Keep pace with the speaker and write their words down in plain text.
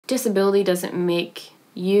disability doesn't make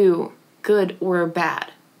you good or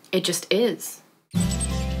bad. It just is.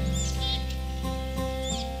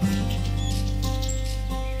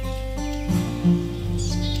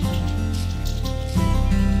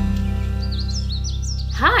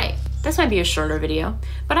 Hi, this might be a shorter video,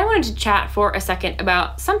 but I wanted to chat for a second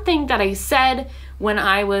about something that I said when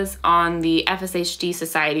I was on the FSHD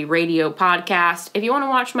Society radio podcast. If you want to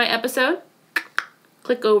watch my episode,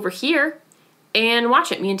 click over here and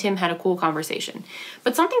watch it. Me and Tim had a cool conversation.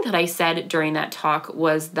 But something that I said during that talk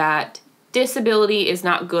was that disability is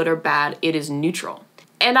not good or bad, it is neutral.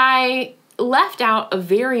 And I left out a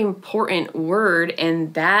very important word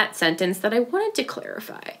in that sentence that I wanted to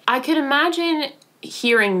clarify. I could imagine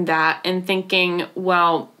hearing that and thinking,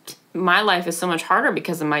 well, my life is so much harder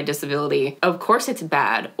because of my disability. Of course it's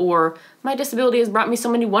bad. Or my disability has brought me so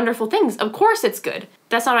many wonderful things. Of course it's good.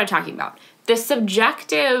 That's not what I'm talking about. The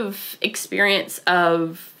subjective experience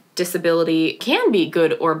of disability can be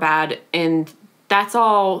good or bad, and that's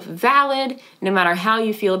all valid. No matter how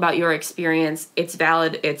you feel about your experience, it's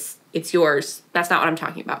valid, it's yours. That's not what I'm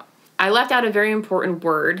talking about. I left out a very important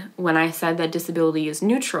word when I said that disability is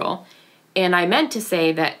neutral. And I meant to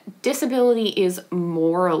say that disability is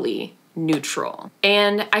morally neutral.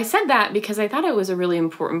 And I said that because I thought it was a really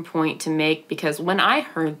important point to make, because when I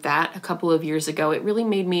heard that a couple of years ago, it really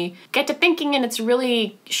made me get to thinking, and it's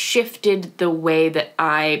really shifted the way that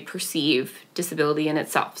I perceive disability in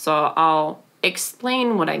itself. So I'll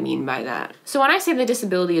explain what I mean by that. So when I say that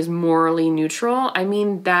disability is morally neutral, I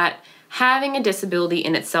mean that having a disability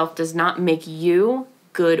in itself does not make you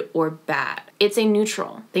good or bad. It's a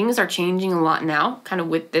neutral. Things are changing a lot now, kind of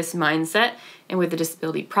with this mindset and with the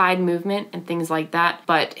disability pride movement and things like that.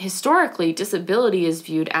 But historically, disability is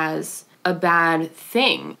viewed as a bad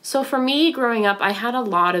thing. So for me, growing up, I had a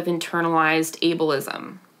lot of internalized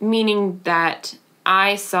ableism, meaning that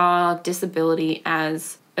I saw disability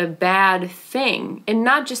as a bad thing, and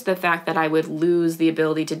not just the fact that I would lose the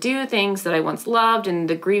ability to do things that I once loved and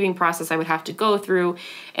the grieving process I would have to go through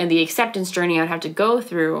and the acceptance journey I would have to go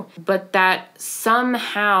through, but that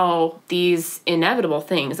somehow these inevitable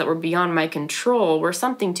things that were beyond my control were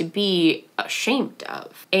something to be ashamed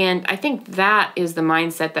of. And I think that is the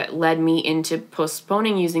mindset that led me into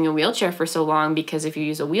postponing using a wheelchair for so long, because if you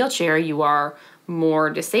use a wheelchair, you are more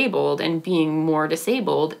disabled, and being more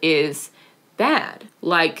disabled is bad,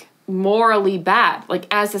 like morally bad. Like,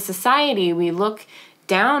 as a society, we look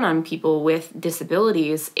down on people with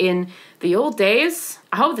disabilities. In the old days,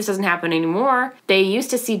 I hope this doesn't happen anymore, they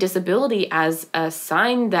used to see disability as a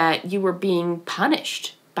sign that you were being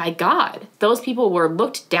punished by God. Those people were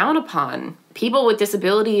looked down upon. People with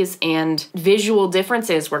disabilities and visual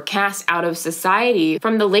differences were cast out of society.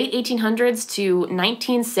 From the late 1800s to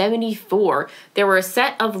 1974, there were a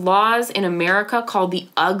set of laws in America called the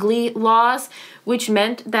Ugly Laws, which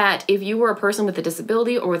meant that if you were a person with a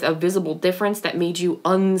disability or with a visible difference that made you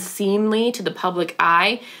unseemly to the public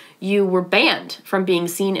eye, you were banned from being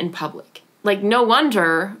seen in public. Like, no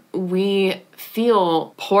wonder we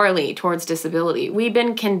feel poorly towards disability. We've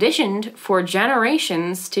been conditioned for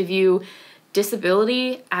generations to view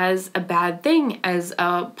disability as a bad thing, as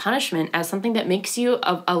a punishment, as something that makes you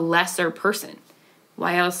a lesser person.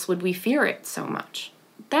 Why else would we fear it so much?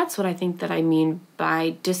 That's what I think that I mean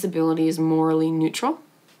by disability is morally neutral,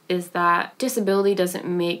 is that disability doesn't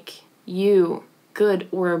make you good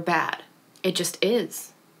or bad. It just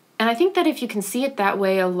is. And I think that if you can see it that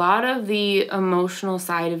way, a lot of the emotional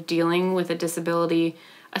side of dealing with a disability,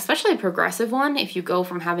 especially a progressive one, if you go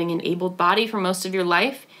from having an able body for most of your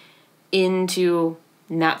life into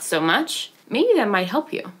not so much, maybe that might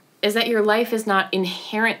help you, is that your life is not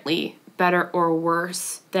inherently better or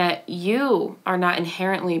worse, that you are not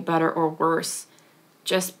inherently better or worse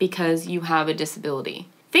just because you have a disability.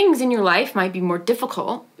 Things in your life might be more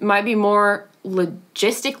difficult, might be more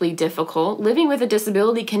logistically difficult. Living with a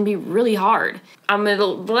disability can be really hard. I'm the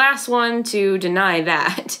last one to deny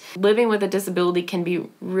that. Living with a disability can be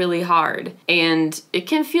really hard, and it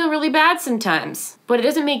can feel really bad sometimes, but it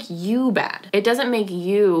doesn't make you bad. It doesn't make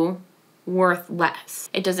you worth less.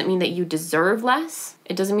 It doesn't mean that you deserve less.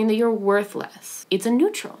 It doesn't mean that you're worth less. It's a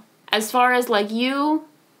neutral. As far as like you,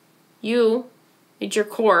 at your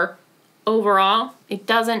core, overall, it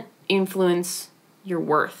doesn't influence your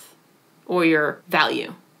worth or your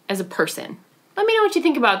value as a person. Let me know what you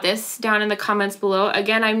think about this down in the comments below.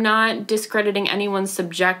 Again, I'm not discrediting anyone's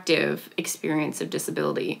subjective experience of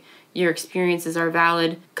disability. Your experiences are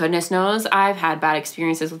valid. Goodness knows I've had bad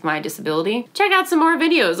experiences with my disability. Check out some more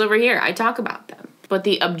videos over here. I talk about them. But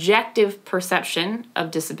the objective perception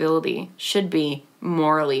of disability should be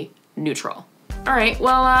morally neutral. All right,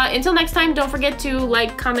 well, until next time, don't forget to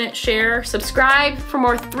like, comment, share, subscribe for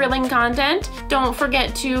more thrilling content. Don't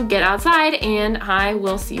forget to get outside, and I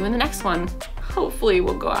will see you in the next one. Hopefully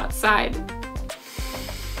we'll go outside.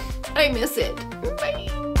 I miss it.